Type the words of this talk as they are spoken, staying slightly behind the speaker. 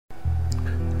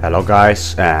Hello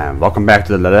guys, and welcome back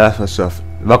to the Last of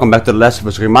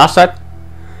Us Remastered.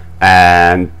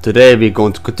 And today we're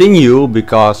going to continue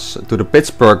to the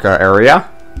Pittsburgh area.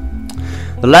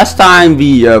 The last time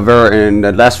we were in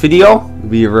the last video,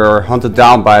 we were hunted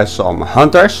down by some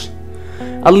hunters.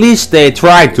 At least they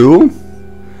tried to.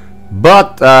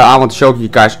 But I want to show you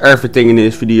guys everything in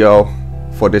this video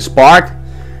for this part.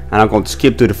 And I'm going to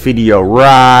skip to the video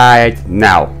right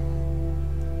now.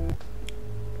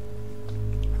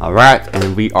 Alright,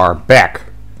 and we are back.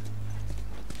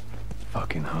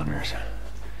 Fucking hunters.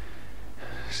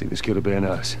 See, this could have been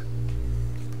us.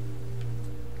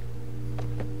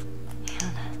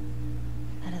 Man,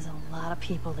 that is a lot of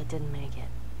people that didn't make it.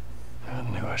 I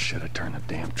knew I should have turned the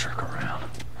damn truck around.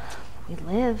 We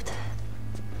lived.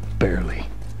 Barely.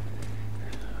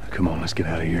 Come on, let's get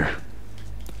out of here.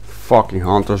 Fucking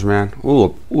hunters, man.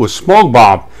 Ooh, a smoke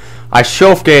bomb. I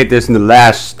showcased this in the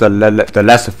Last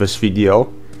of Us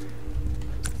video.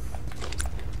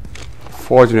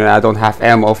 Fortunately, I don't have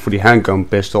ammo for the handgun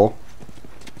pistol.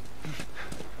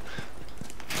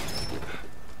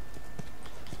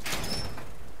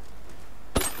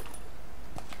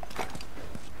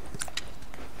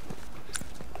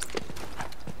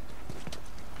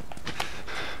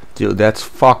 Dude, that's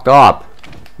fucked up.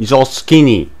 He's all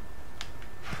skinny.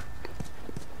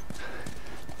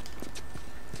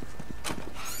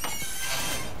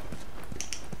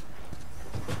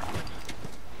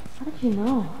 How did you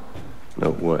know?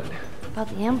 Know what? About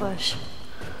the ambush.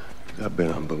 I've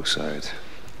been on both sides.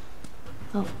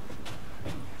 Oh.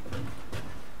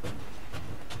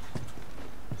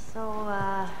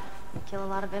 So, you kill a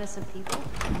lot of innocent people?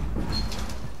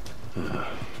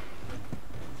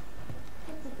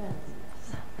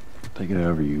 Take it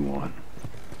however you want.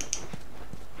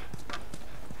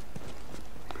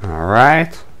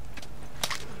 Alright.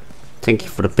 Thank you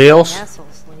for the pills. Asshole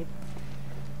sleep.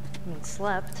 I mean,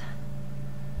 slept.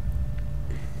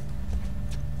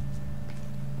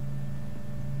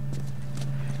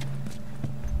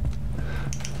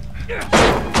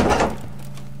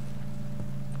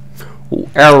 Ooh,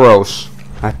 arrows.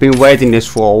 I've been waiting this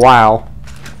for a while.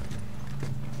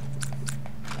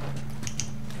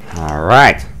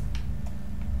 Alright.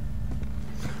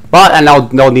 But I now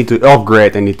don't need to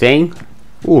upgrade anything.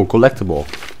 Ooh, collectible.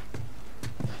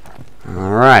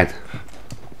 Alright.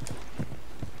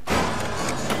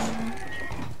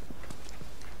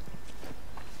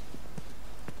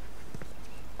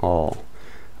 Oh.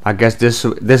 I guess this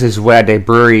is where they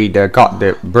bury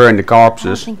burn the corpses. I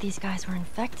don't think these guys were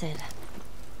infected.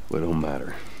 Well, it don't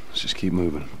matter. Let's just keep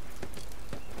moving.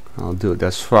 Oh, dude,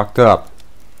 that's fucked up.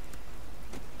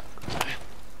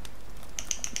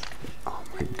 Oh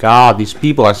my god, these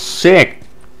people are sick.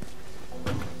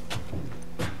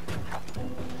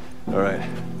 Alright.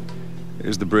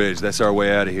 Here's the bridge. That's our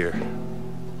way out of here.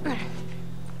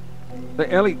 Hey,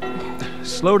 Ellie.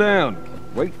 Slow down.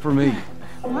 Wait for me.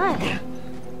 What?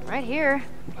 Right here.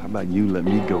 How about you let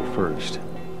me go first?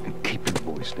 And keep your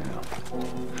voice down.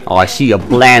 Oh, I see a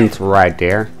blend right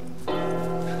there.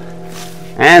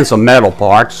 And some metal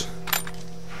parts.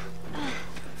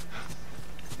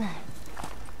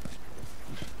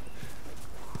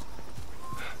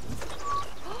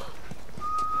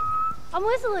 I'm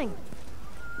whistling.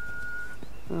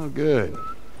 Oh, good.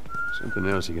 Something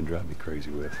else you can drive me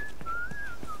crazy with.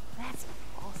 That's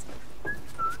awesome.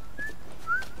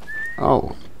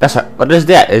 Oh, what is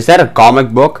that? Is that a comic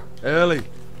book? Ellie.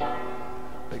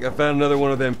 I think I found another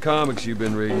one of them comics you've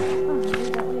been reading. Oh, I'll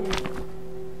read that later.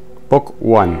 Book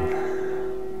 1.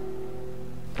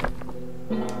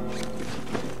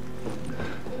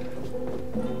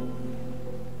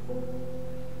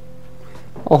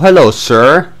 Oh, hello,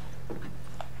 sir.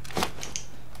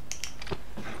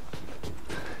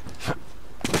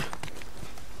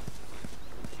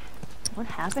 What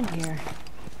happened here?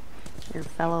 Your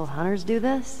fellow hunters do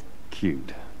this?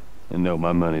 Cute. And no,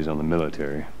 my money's on the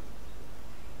military.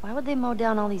 Why would they mow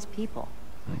down all these people?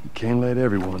 You can't let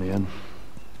everyone in.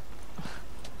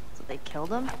 So they killed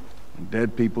them?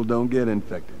 Dead people don't get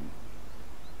infected.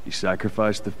 You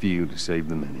sacrifice the few to save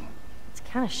the many. It's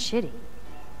kind of shitty.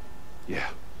 Yeah.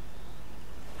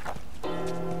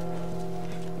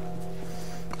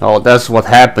 Oh, that's what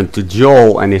happened to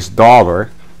Joel and his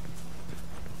daughter.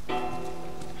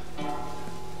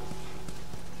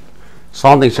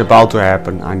 Something's about to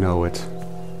happen, I know it.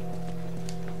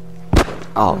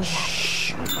 Oh,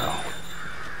 shit.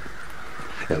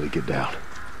 Ellie, get down.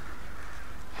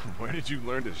 Where did you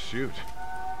learn to shoot?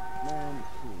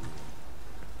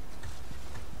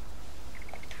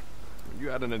 You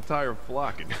had an entire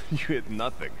flock and you hit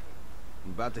nothing.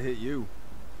 I'm about to hit you.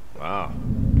 Wow.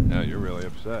 Now you're really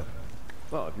upset.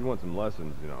 Well, if you want some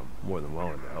lessons, you know, I'm more than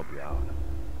willing to help you out.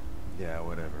 Yeah,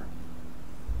 whatever.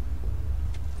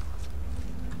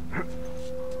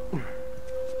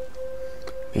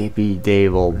 Maybe they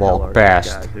will Hell walk are these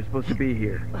past. guys? They're supposed to be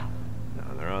here. No,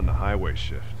 they're on the highway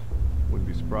shift. Wouldn't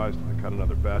be surprised if they cut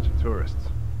another batch of tourists.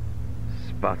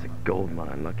 Spot's a gold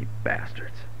mine, lucky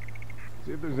bastards.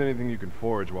 See if there's anything you can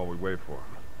forage while we wait for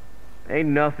them. Ain't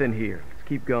nothing here. Let's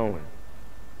keep going.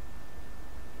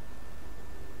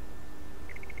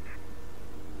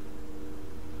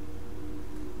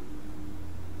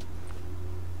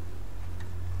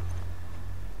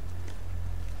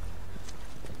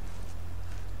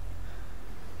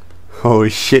 Holy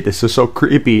shit, this is so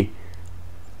creepy.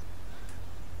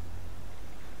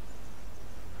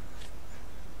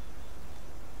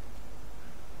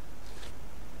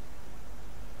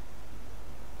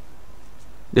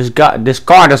 This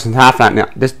car doesn't have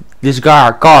that. This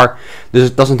car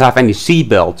doesn't have any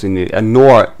seatbelts in it, and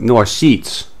nor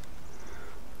seats.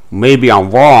 Maybe I'm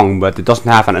wrong, but it doesn't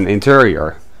have an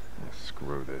interior.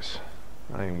 Screw this.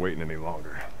 I ain't waiting any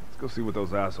longer. Let's go see what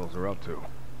those assholes are up to.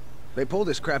 They pull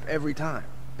this crap every time.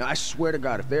 Now, I swear to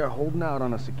God, if they are holding out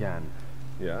on us again...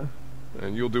 Yeah?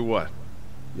 And you'll do what?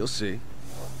 You'll see.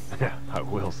 Yeah, I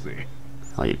will see.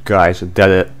 Oh, you guys are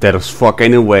dead as fuck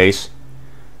anyways.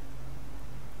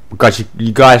 Because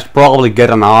you guys probably get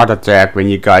an heart attack when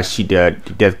you guys see the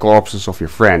dead corpses of your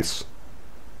friends.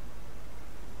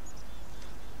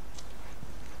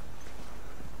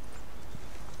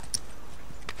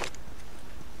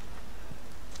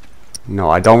 No,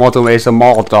 I don't want to waste a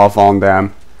Molotov on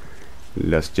them.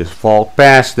 Let's just walk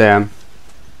past them.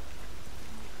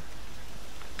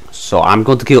 So I'm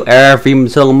going to kill every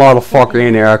single motherfucker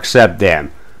in there except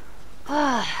them.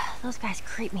 Those guys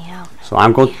creep me out. So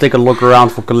I'm going to take a look around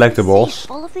for collectibles.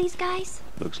 All of these guys?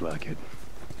 Looks like it.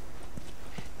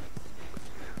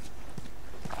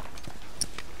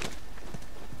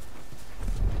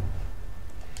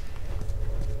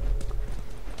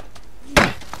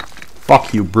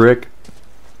 Fuck you, brick.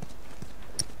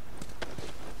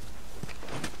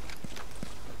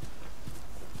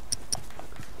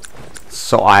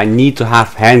 So I need to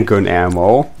have handgun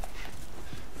ammo.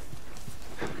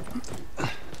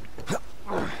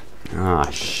 Ah,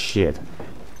 shit.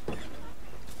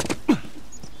 That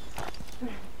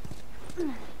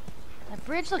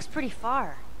bridge looks pretty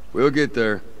far. We'll get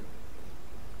there.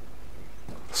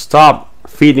 Stop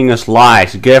feeding us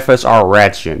lies. Give us our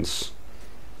rations.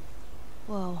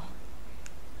 Whoa.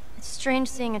 It's strange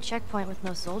seeing a checkpoint with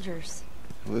no soldiers.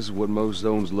 Well, this is what most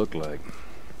zones look like.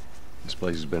 This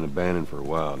place has been abandoned for a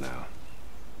while now.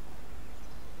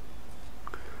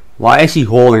 Why is he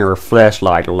holding her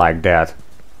flashlight like that?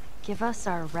 Give us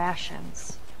our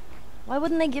rations. Why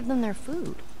wouldn't they give them their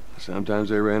food? Sometimes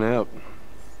they ran out.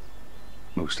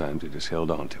 Most times they just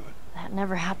held on to it. That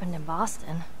never happened in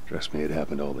Boston. Trust me, it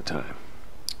happened all the time.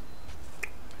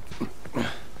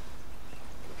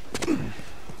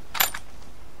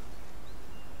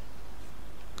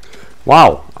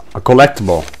 Wow, a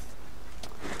collectible.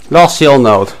 Last sale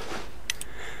note.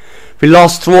 We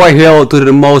lost Troy Hill to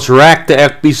the most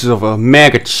ragtag pieces of a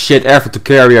maggot shit ever to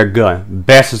carry a gun.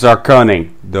 Bastards are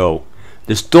cunning, though.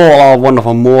 They stole one of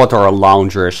our mortar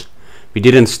launchers. We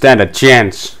didn't stand a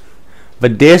chance.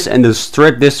 With this and the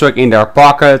strip district in their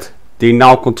pocket, they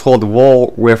now control the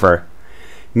Wall River,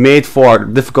 made for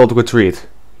a difficult retreat.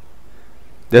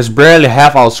 There's barely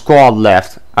half our squad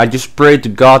left. I just pray to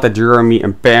God that Jeremy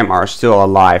and Pam are still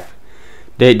alive.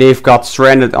 They've got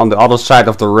stranded on the other side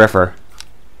of the river.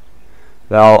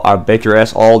 Well, I bet your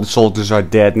ass all the soldiers are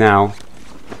dead now.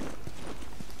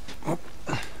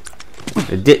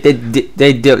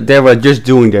 They were just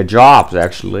doing their jobs,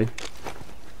 actually.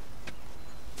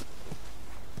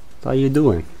 What are you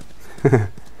doing?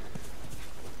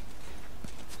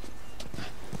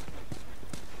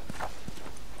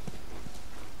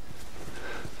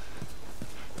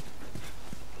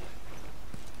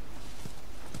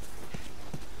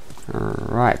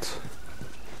 Alright.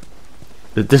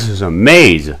 But this is a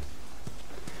maze.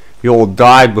 You'll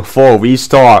die before we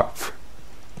start.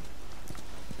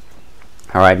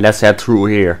 Alright, let's head through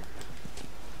here.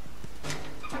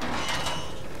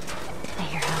 I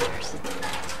hear hunters.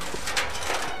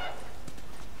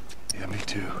 Yeah, me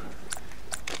too.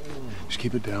 Just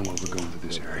keep it down while we're going through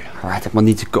this area. Alright,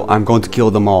 I'm going to kill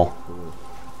them all.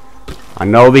 I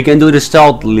know we can do this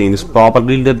stealthily and it's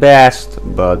probably the best,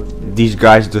 but these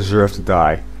guys deserve to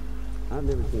die. I've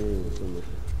never seen anyone with so much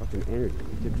fucking energy.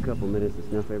 It took a couple minutes to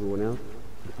snuff everyone else.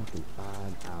 Fucking 5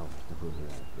 hours to hunt her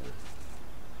ass down.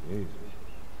 Jesus.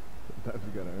 Sometimes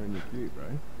you gotta earn your keep,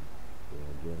 right? Yeah,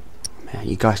 I guess. Man,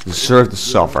 you guys deserve to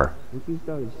suffer. Once you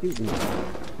started shooting, it's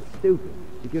stupid.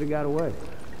 You could have got away.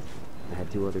 I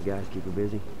had 2 other guys keep her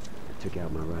busy. I took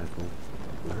out my rifle,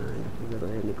 lined up a little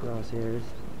head in the crosshairs,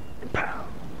 and pow.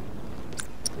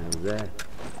 That was that.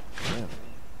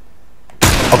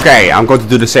 Okay, I'm going to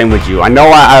do the same with you. I know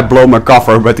I blow my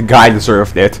cover, but the guy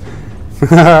deserved it.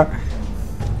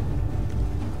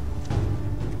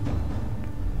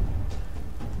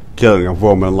 Killing a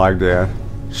woman like that.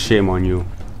 Shame on you.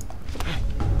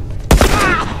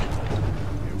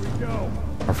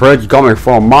 I've heard you coming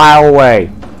from a mile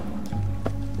away.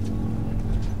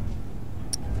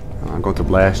 I'm going to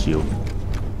blast you.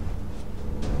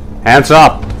 Hands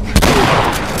up!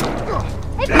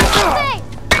 Hey,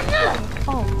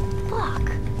 oh,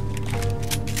 fuck.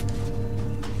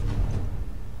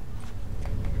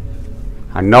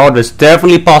 I know there's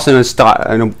definitely possible in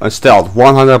stealth,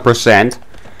 100%.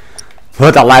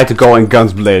 But I like to go in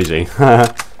guns blazing.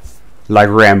 Like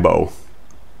Rambo.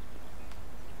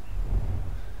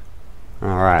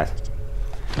 Alright.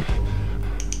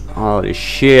 Holy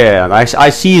shit, I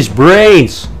see his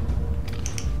brains!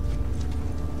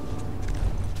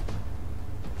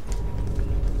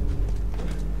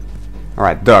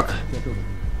 Alright, duck.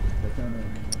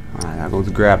 Alright, I'm going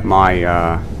to grab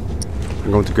my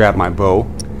bow.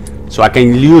 So I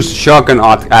can use the shotgun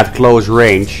at close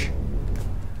range.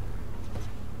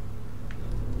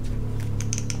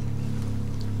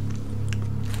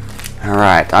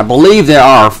 Alright, I believe there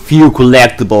are a few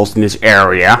collectibles in this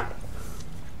area.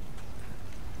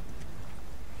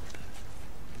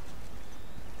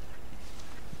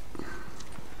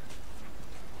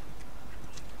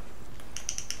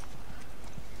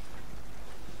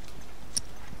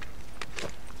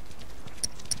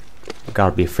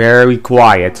 Gotta be very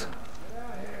quiet.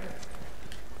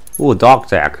 Ooh, a dog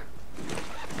tag.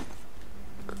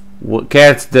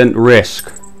 Cat then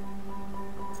risk.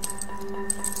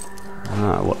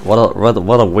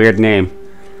 What a weird name.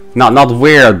 Not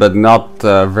weird, but not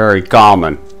very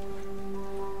common.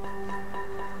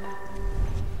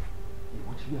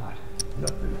 What you got?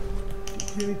 Nothing. You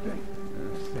see anything?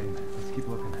 Same. Let's keep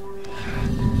looking.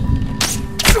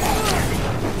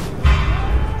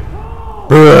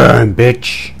 Burn,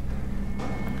 bitch.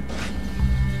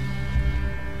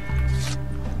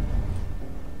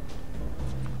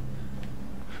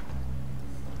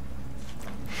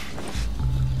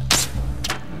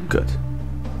 Good.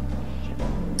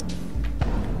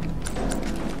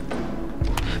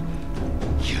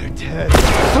 You're dead.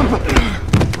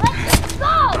 Let's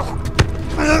go!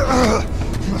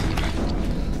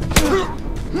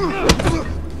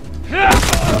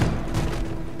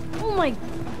 Oh my...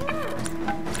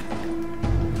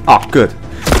 Oh, good.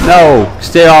 No,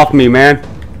 stay off me, man.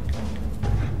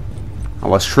 I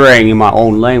was straying in my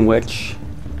own language.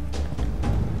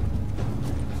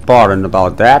 Pardon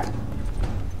about that.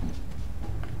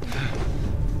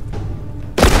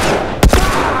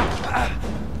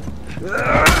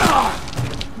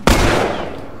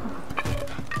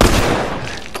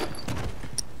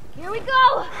 Here we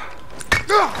go!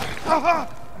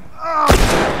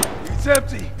 It's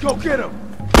empty. Go get him.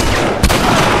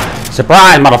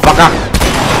 Surprise, motherfucker!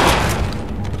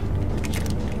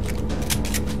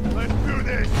 Let's do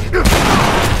this.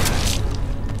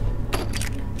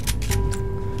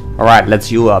 Alright, let's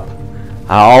heal up.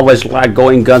 I always like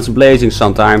going guns blazing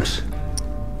sometimes.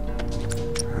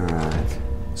 Alright.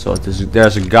 So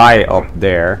there's a guy up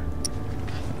there.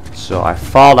 So I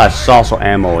thought I saw some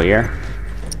ammo here.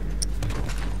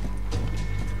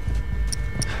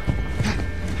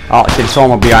 Oh shit,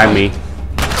 someone behind me.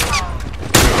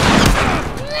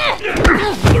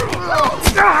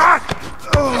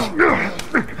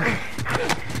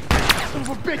 Son of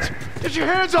a bitch! Get your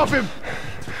hands off him!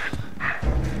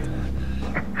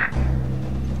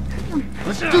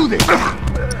 Let's do this!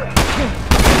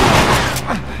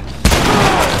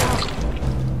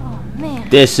 Oh, man.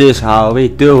 This is how we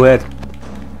do it.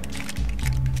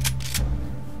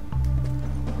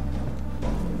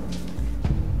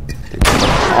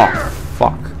 Oh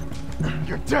fuck.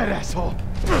 You're dead, asshole!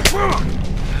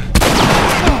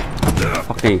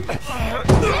 Fucking. I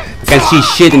can't see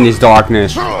shit in this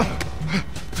darkness. Hey,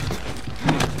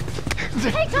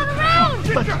 turn around!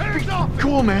 Get your hands off!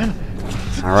 Cool, man.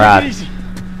 Alright. Take it easy.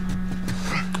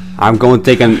 I'm going to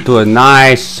take him to a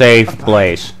nice safe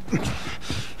place.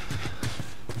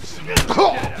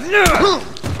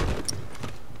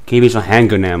 Give me some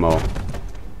handgun ammo.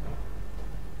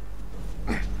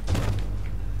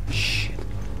 Shit.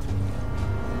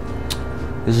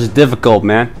 This is difficult,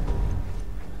 man.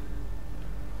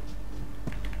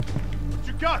 What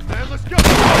you got, man? Let's go!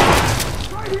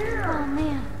 Right here! Oh,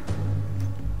 man.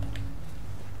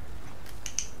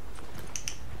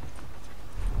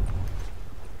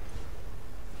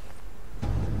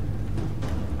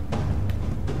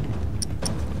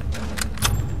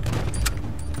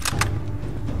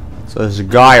 So there's a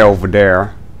guy over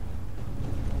there.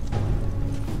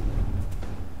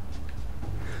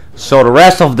 So the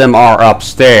rest of them are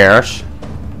upstairs.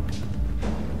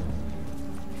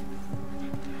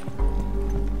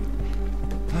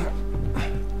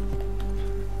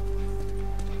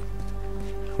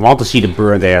 I want to see the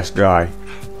burnt ass guy.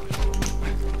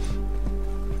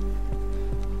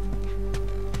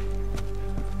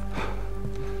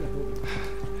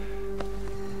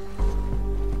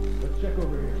 Let's check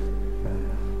over here.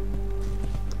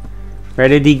 Where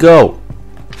did he go?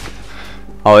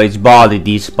 Oh, his body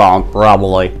despawned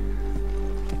probably. Go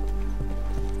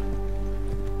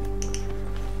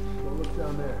look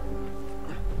down there.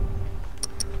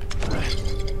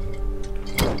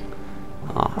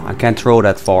 Oh, I can't throw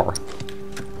that far.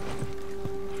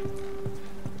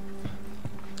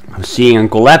 I'm seeing a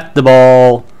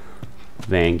collectible.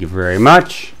 Thank you very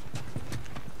much.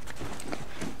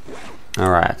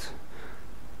 Alright.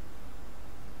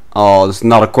 Oh, it's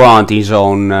not a quarantine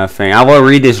zone thing. I will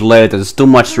read this later. It's too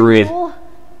much to read.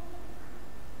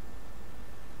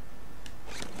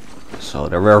 So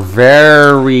they were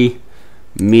very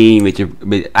mean with you.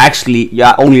 But actually,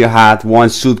 yeah, I only had one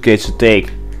suitcase to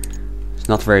take. It's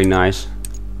not very nice.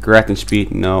 Crafting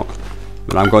speed, no.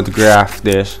 But I'm going to craft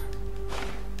this.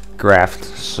 Craft,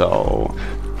 so.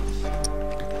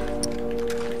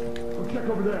 Go check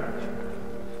over there.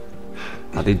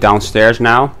 Are they downstairs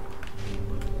now?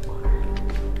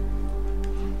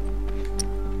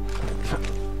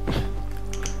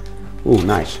 Ooh,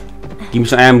 nice. Give me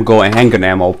some ammo and handgun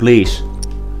ammo, please.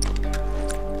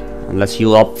 And let's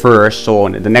heal up first, so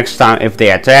the next time if they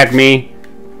attack me.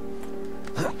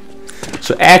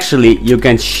 So actually, you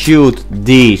can shoot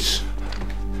these,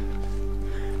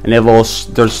 and they will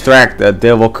distract.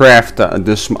 They will craft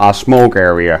the smoke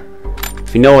area.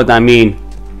 If you know what I mean.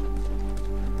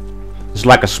 It's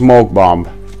like a smoke bomb.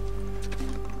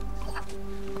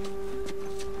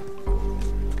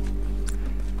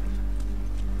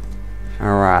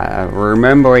 Alright,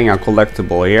 remembering a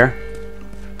collectible here.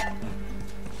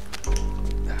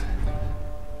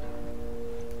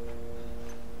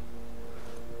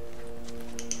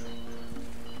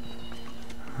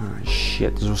 Oh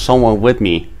shit, there's someone with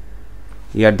me.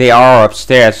 Yeah, they are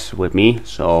upstairs with me,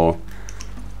 so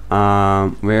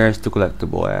where is the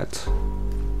collectible at?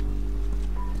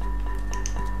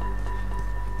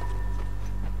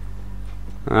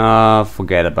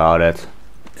 Forget about it.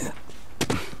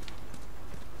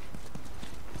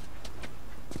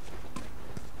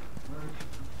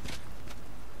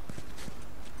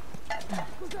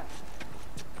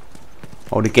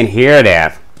 Oh, they can hear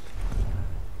that.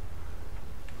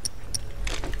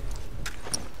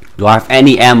 Do I have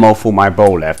any ammo for my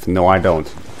bow left? No, I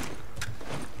don't.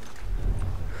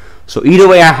 So either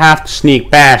way I have to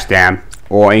sneak past them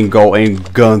or go in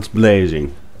guns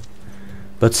blazing.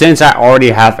 But since I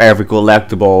already have every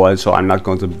collectible, and so I'm not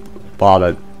going to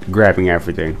bother grabbing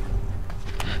everything.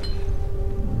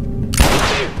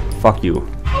 Fuck you.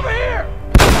 Over here!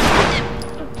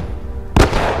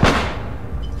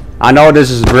 I know this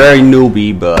is very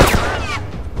newbie, but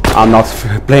I'm not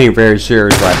playing very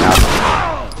serious right now.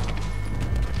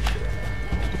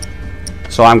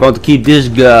 So I'm going to keep this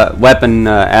weapon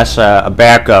as a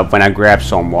backup when I grab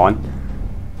someone.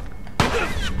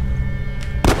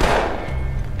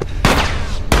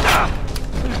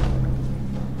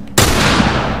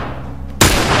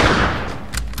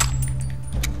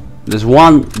 There's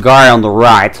one guy on the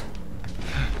right.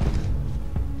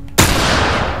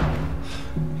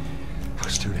 I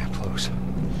was too damn close.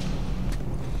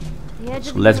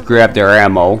 So let's grab their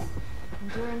ammo.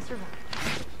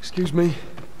 Excuse me.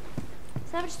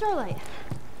 Savage Starlight.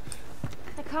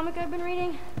 That comic I've been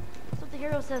reading? That's what the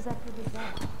hero says after the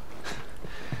battle.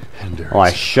 Endurance. Oh,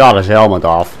 I shot his helmet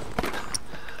off.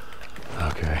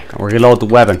 Okay. I'll reload the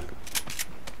weapon.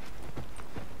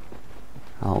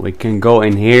 Oh, we can go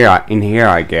in here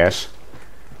I guess.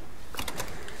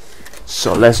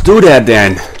 So let's do that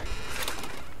then.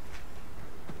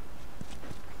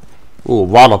 Ooh,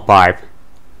 water pipe.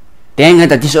 Dang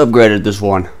it, I just upgraded this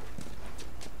one.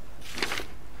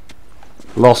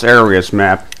 Lost areas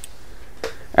map.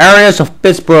 Areas of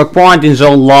Pittsburgh quarantine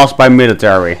zone lost by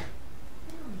military.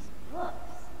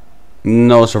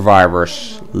 No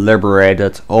survivors.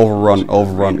 Liberated. Overrun,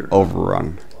 overrun,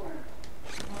 overrun.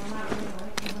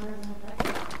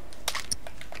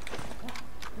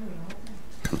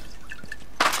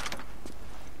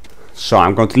 So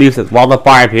I'm going to leave that water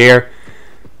pipe here.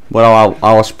 But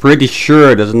I was pretty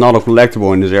sure there's another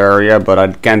collectible in this area, but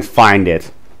I can't find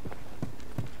it.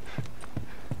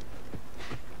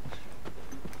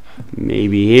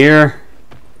 Maybe here.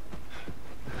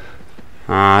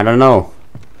 I don't know.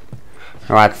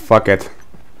 Alright, fuck it.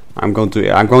 I'm going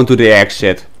to the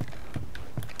exit.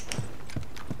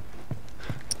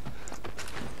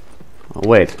 Oh,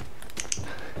 wait.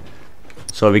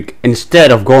 So we,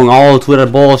 instead of going all through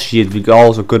that bullshit, we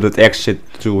also could exit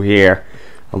through here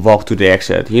and walk to the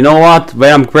exit. You know what?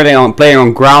 When I'm playing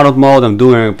on grounded mode, I'm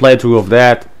doing a playthrough of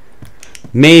that.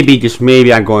 Maybe, just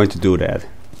maybe, I'm going to do that.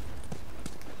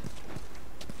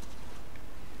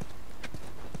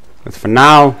 But for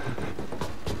now,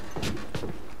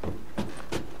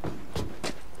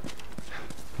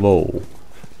 whoa,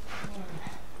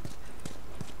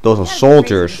 those are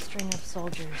soldiers. String of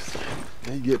soldiers.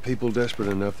 You get people desperate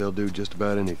enough, they'll do just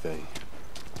about anything.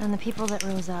 And the people that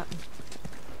rose up,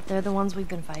 they're the ones we've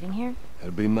been fighting here?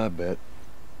 That'd be my bet.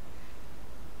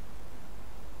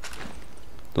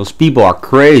 Those people are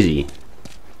crazy.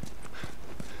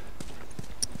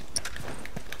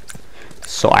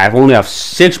 So I only have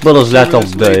 6 bullets left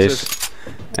of this,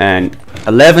 and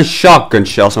 11 shotgun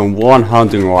shells and 1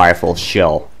 hunting rifle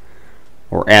shell,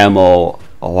 or ammo,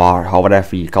 or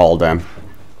whatever you call them.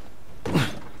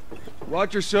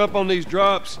 Watch yourself on these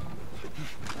drops.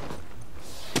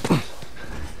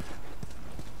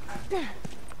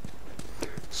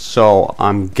 So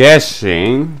I'm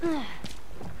guessing.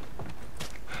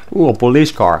 Ooh, a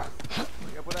police car. Up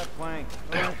with that plank.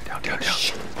 Down.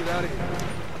 Let's get out of here.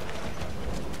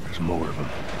 There's more of them.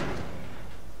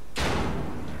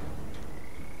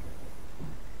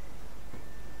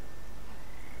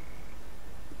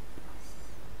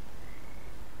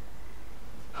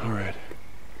 All right.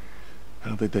 I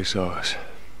don't think they saw us.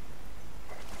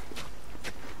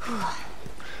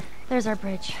 There's our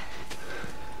bridge.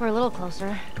 We're a little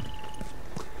closer.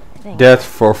 Death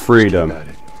for freedom. Got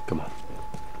it. Come on.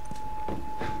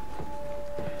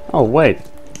 Oh wait.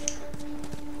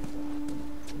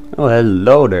 Oh,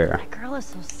 hello there. That girl is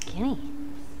so skinny.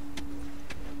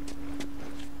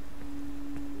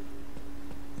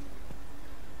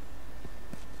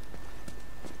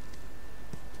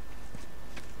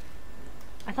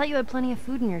 I thought you had plenty of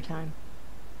food in your time.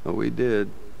 Oh, we did.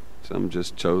 Some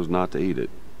just chose not to eat it.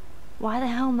 Why the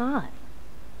hell not?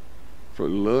 For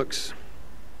looks.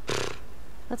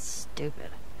 That's stupid.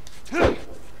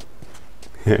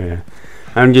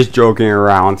 I'm just joking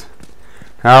around.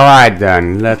 Alright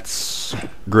then, let's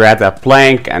grab that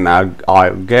plank, and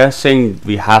I'm guessing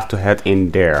we have to head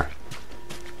in there.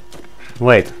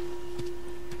 Wait.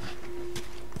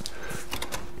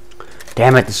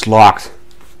 Damn it, it's locked.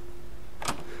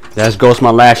 There goes my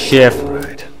last shift.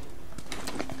 Right.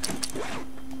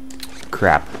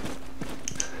 Crap.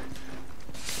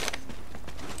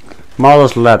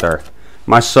 Mother's letter.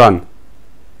 My son.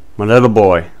 My little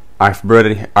boy. I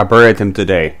buried him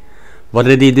today. What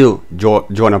did he do?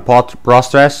 Join a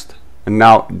protest? And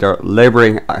now they're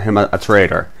labeling him a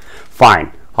traitor.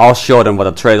 Fine. I'll show them what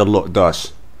a traitor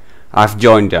does. I've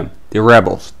joined them. The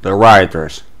rebels. The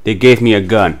rioters. They gave me a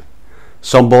gun.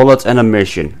 Some bullets and a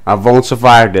mission. I won't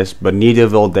survive this, but neither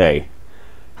will they.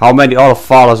 How many other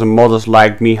fathers and mothers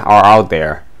like me are out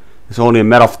there? It's only a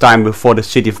matter of time before the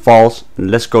city falls,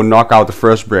 and let's go knock out the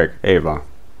first brick, Ava.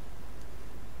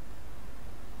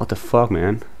 What the fuck,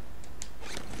 man?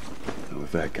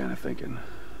 With that kind of thinking,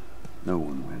 no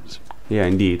one wins. Yeah,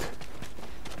 indeed.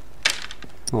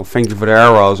 Well, thank you for the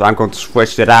arrows. I'm going to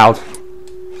switch it out.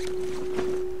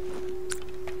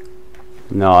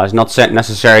 No, it's not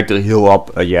necessary to heal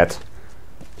up yet.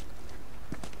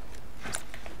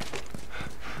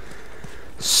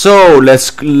 So, let's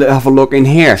have a look in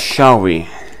here, shall we?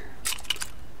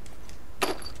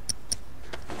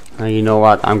 You know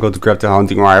what? I'm going to grab the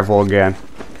hunting rifle again.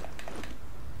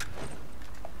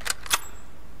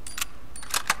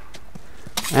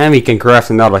 And we can craft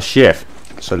another shift.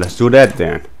 So let's do that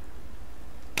then.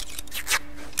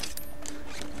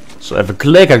 So if a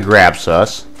clicker grabs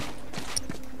us,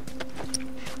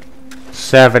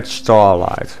 Savage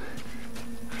Starlight.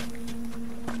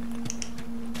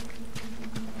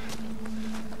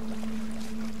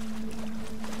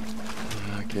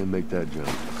 I can't make that jump.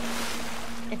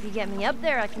 If you get me up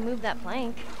there, I can move that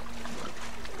plank.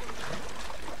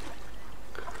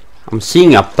 I'm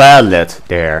seeing a pallet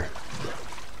there.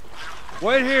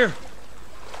 Wait here.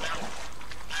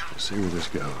 Let's see where this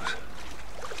goes.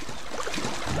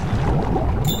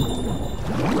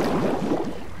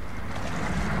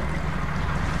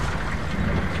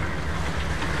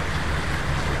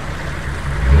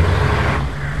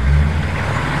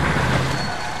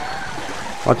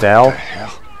 What the hell?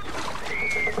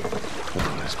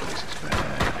 Oh, this place is bad.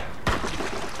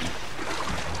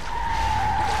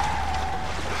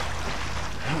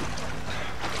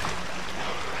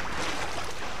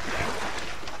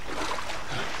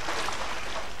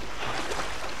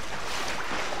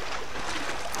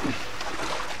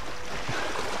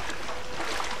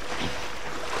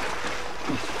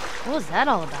 What was that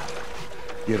all about?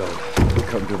 Get on. We'll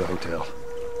come to the hotel.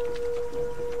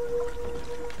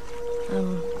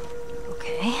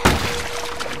 Okay.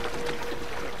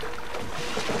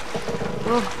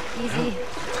 Whoa, easy.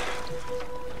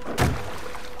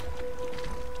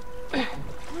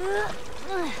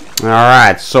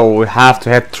 Alright, so we have to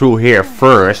head through here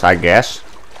first, I guess.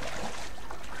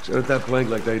 Set at that plank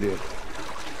like they did.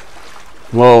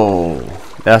 Whoa,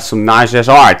 that's some nice ass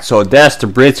art. So that's the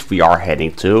bridge we are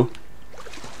heading to.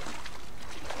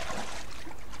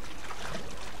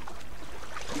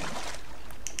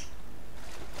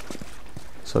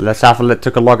 So let's have a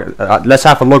let's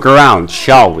have a look around,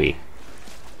 shall we?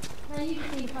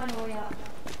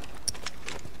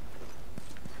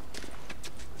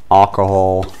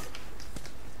 Alcohol.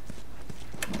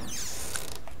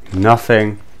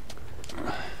 Nothing.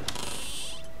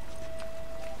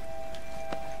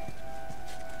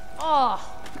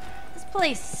 Oh, this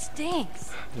place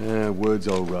stinks. Yeah, wood's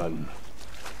all rotten.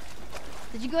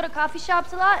 Did you go to coffee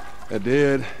shops a lot? I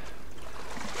did.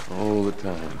 All the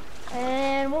time.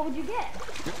 And what would you get?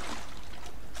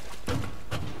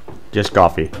 Just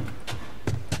coffee.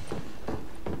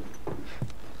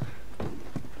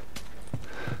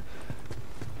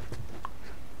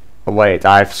 Oh, wait,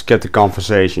 I've skipped the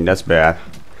conversation. That's bad.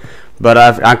 But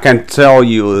I can tell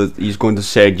you he's going to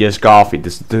say just coffee.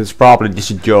 This is probably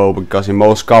just a joke, because in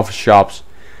most coffee shops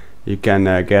you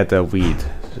can get a weed.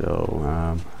 So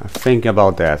I'm thinking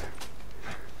about that.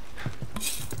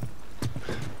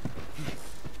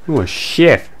 Oh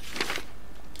shit.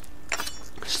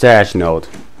 Stash note.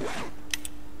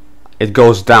 It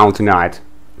goes down tonight.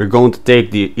 We're going to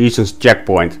take the Easton's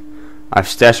checkpoint. I've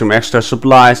stashed some extra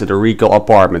supplies at the Recall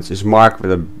Apartments. It's marked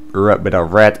with a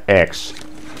red X.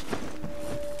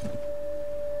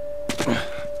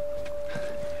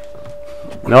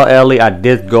 No, Ellie, I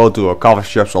did go to coffee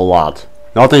shops a lot.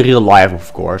 Not in real life,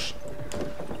 of course.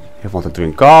 If I want to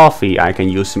drink coffee, I can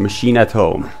use the machine at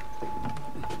home.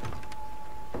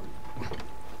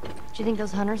 Do you think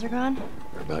those hunters are gone?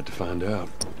 We're about to find out.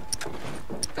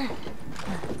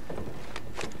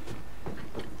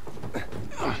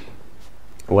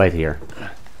 Wait here.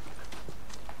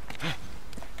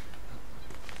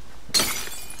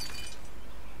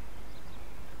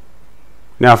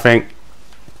 Nothing.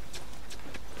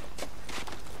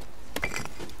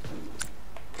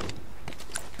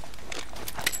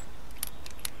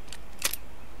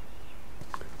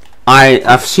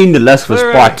 I've seen the Last of Us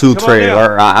Part 2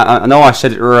 trailer. I know I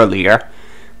said it earlier,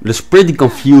 but it's pretty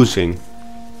confusing.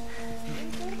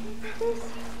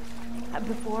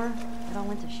 Before it all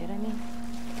went to shit, I mean.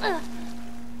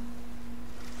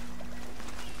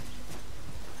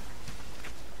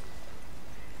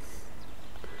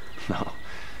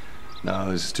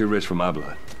 No, this is too rich for my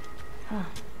blood. Huh.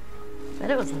 Bet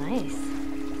it was nice.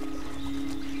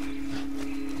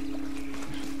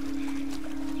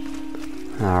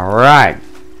 Alright.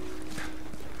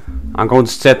 I'm going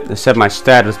to set my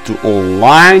status to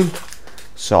online.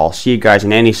 So I'll see you guys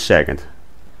in any second.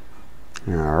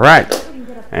 Alright.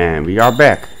 And we are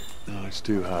back. No, it's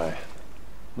too high.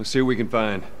 Let's see what we can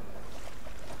find.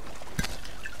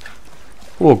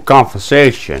 Oh,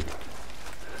 conversation.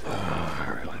 Oh,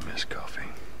 I really miss coffee.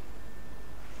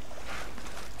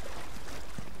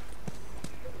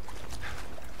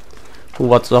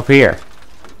 What's up here?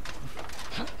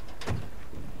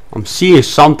 I'm seeing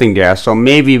something there, so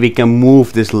maybe we can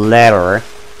move this ladder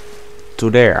to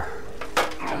there.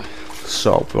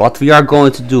 So what we are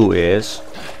going to do is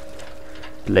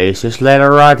place this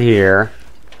ladder right here.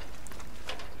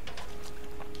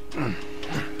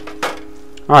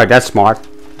 Alright, that's smart.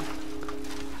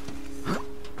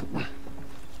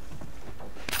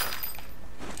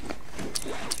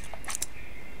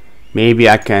 Maybe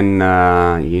I can,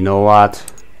 you know what?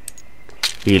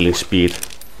 Healing speed.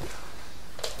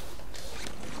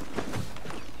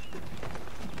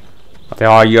 What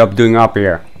are you doing up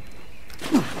here?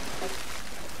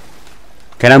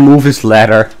 Can I move this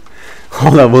ladder?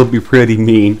 Oh, that would be pretty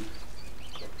mean.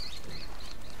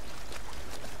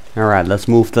 Alright, let's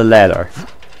move the ladder.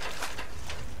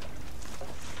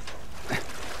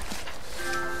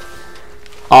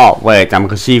 Oh, wait, I'm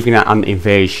receiving an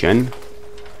invasion.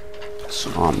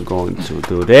 So I'm going to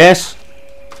do this.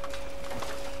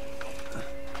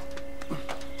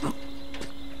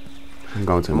 I'm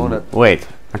going to wait.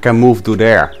 I can move to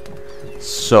there.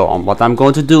 So what I'm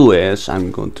going to do is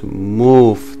I'm going to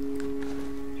move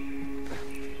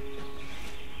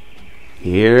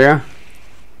here.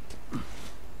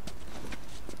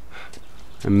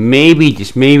 And maybe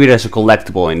there's a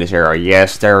collectible in this area.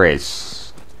 Yes, there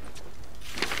is.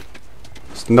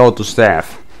 It's note to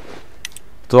staff.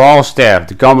 To all staff,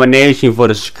 the combination for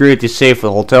the security safe for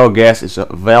hotel guests is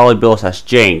valuables has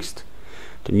changed.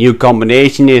 The new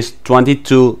combination is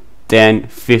 22 10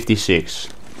 56.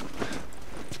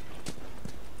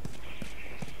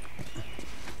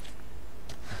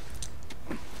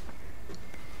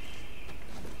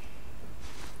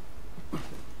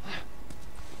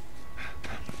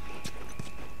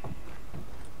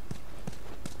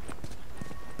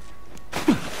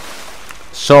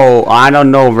 So I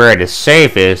don't know where the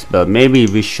safe is, but maybe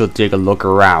we should take a look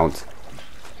around.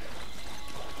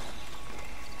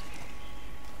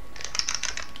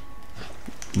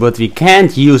 But we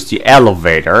can't use the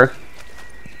elevator.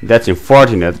 That's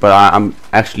unfortunate, but I'm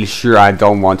actually sure I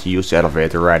don't want to use the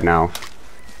elevator right now.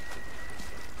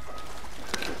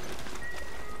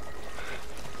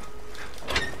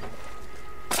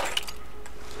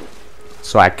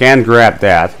 So I can't grab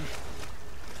that.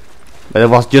 But it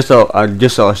was just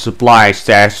a supply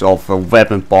stash of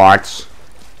weapon parts.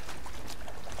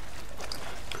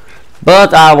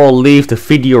 But I will leave the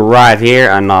video right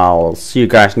here, and I'll see you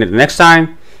guys next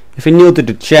time. If you're new to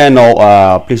the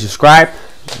channel, please subscribe,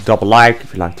 drop a like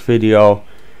if you liked the video,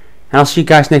 and I'll see you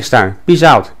guys next time. Peace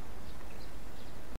out.